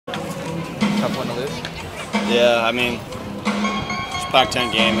tough one to lose? Yeah, I mean, it's a Pac-10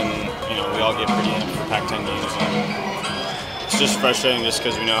 game, and we all get pretty in for Pac-10 games. And it's just frustrating, just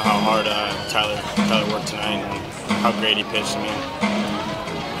because we know how hard Tyler worked tonight and how great he pitched. I mean,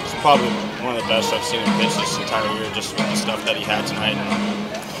 it's probably one of the best I've seen him pitch this entire year, just with the stuff that he had tonight,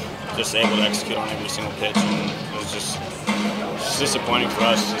 and just able to execute on every single pitch. And it was just disappointing for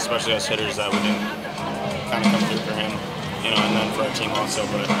us, especially us hitters, that we didn't kind of come through for him, and then for our team also.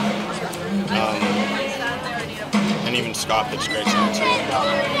 But and even Scott pitched great tonight too.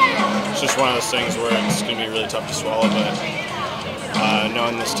 It's just one of those things where it's going to be really tough to swallow, but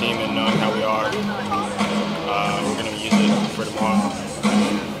knowing this team and knowing how we are, we're going to use it for tomorrow.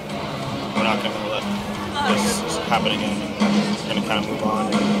 We're not going to let this happen again. We're going to kind of move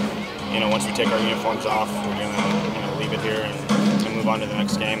on. And, once we take our uniforms off, we're going to leave it here and move on to the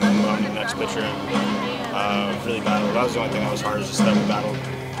next game and move on to the next pitcher and really battle. That was the only thing that was hard, is just that we battled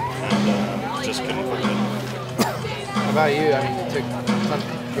and just couldn't prove it. How about you? I mean, you took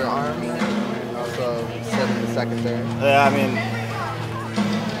your arm and also set in the second there. Yeah, I mean,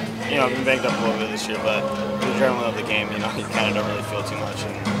 I've been banged up a little bit this year, but the adrenaline of the game, you kind of don't really feel too much.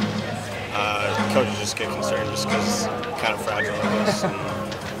 And coaches just get concerned just because it's kind of fragile like this. And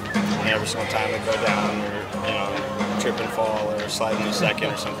every single time they go down or, trip and fall or slide in the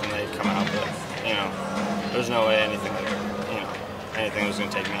second or something, they come out. But, there's no way anything was going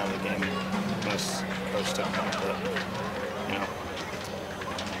to take me out of the game unless coach took me out. But,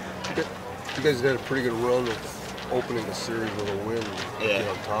 You guys had a pretty good run of opening the series with a win. Yeah.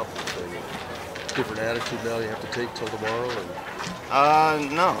 On top of the thing. Different attitude now you have to take till tomorrow?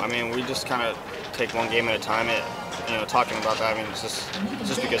 No. I mean, we just kind of take one game at a time. Talking about that, I mean, it's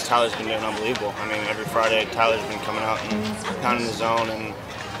just because Tyler's been doing unbelievable. I mean, every Friday, Tyler's been coming out and pounding the zone and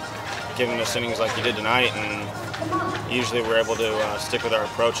giving us innings like he did tonight. And usually we're able to stick with our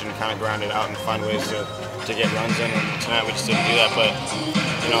approach and kind of grind it out and find ways to get runs in. And tonight we just didn't do that. But,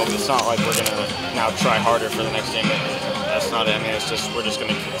 it's not like we're going to now try harder for the next game. That's not it. I mean, we're just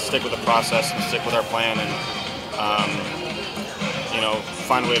going to stick with the process and stick with our plan and,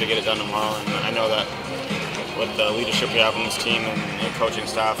 find a way to get it done tomorrow. And I know that with the leadership we have on this team and coaching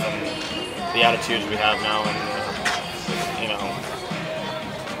staff and the attitudes we have now and,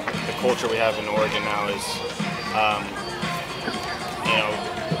 the culture we have in Oregon now is,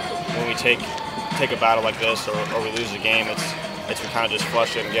 when we take a battle like this or we lose a game, it's we kind of just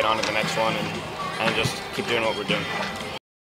flush it and get on to the next one and just keep doing what we're doing.